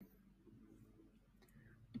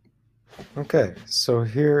Okay, so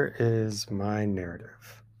here is my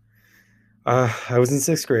narrative. I was in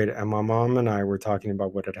sixth grade, and my mom and I were talking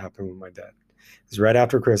about what had happened with my dad. It was right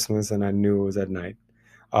after Christmas, and I knew it was at night.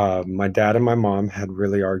 My dad and my mom had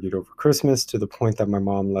really argued over Christmas to the point that my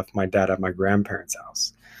mom left my dad at my grandparents'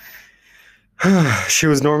 house. She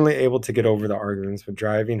was normally able to get over the arguments, but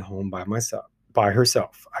driving home by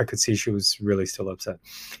herself, I could see she was really still upset.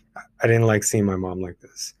 I didn't like seeing my mom like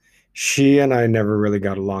this. She and I never really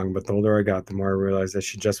got along, but the older I got, the more I realized that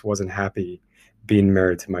she just wasn't happy being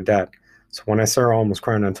married to my dad. So when I saw her almost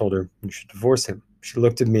crying, I told her, "You should divorce him." She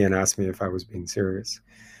looked at me and asked me if I was being serious.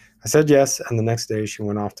 I said yes, and the next day she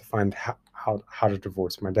went off to find how to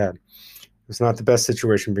divorce my dad. It was not the best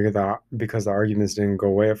situation because the arguments didn't go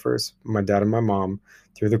away at first. My dad and my mom,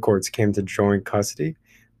 through the courts, came to joint custody.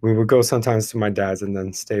 We would go sometimes to my dad's and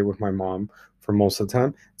then stay with my mom for most of the time.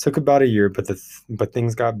 It took about a year, but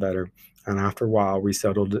things got better. And after a while, we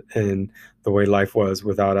settled in the way life was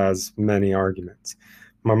without as many arguments.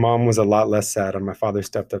 My mom was a lot less sad, and my father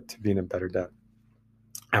stepped up to being a better dad.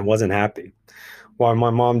 I wasn't happy. While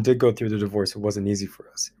my mom did go through the divorce, it wasn't easy for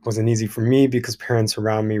us. It wasn't easy for me because parents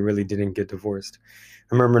around me really didn't get divorced.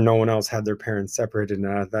 I remember no one else had their parents separated, and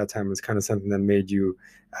at that time, it was kind of something that made you,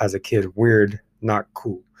 as a kid, weird, not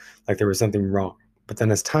cool, like there was something wrong. But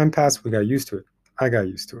then as time passed, we got used to it. I got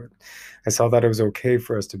used to it. I saw that it was okay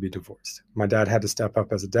for us to be divorced. My dad had to step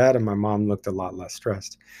up as a dad, and my mom looked a lot less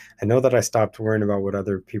stressed. I know that I stopped worrying about what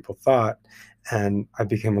other people thought, and I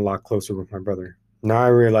became a lot closer with my brother. Now I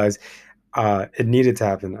realize it needed to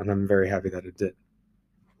happen, and I'm very happy that it did.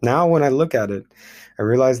 Now, when I look at it, I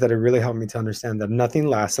realize that it really helped me to understand that nothing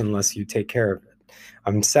lasts unless you take care of it.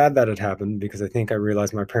 I'm sad that it happened because I think I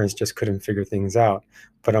realized my parents just couldn't figure things out,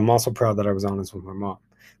 but I'm also proud that I was honest with my mom,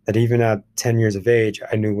 that even at 10 years of age,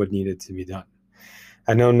 I knew what needed to be done.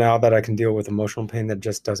 I know now that I can deal with emotional pain that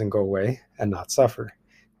just doesn't go away and not suffer.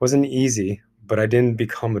 It wasn't easy, but I didn't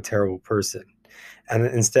become a terrible person. And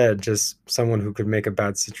instead, just someone who could make a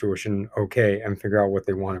bad situation okay and figure out what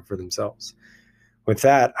they wanted for themselves. With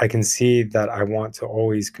that, I can see that I want to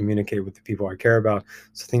always communicate with the people I care about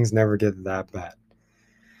so things never get that bad.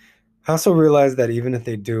 I also realize that even if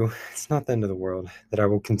they do, it's not the end of the world, that I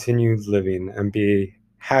will continue living and be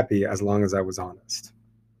happy as long as I was honest.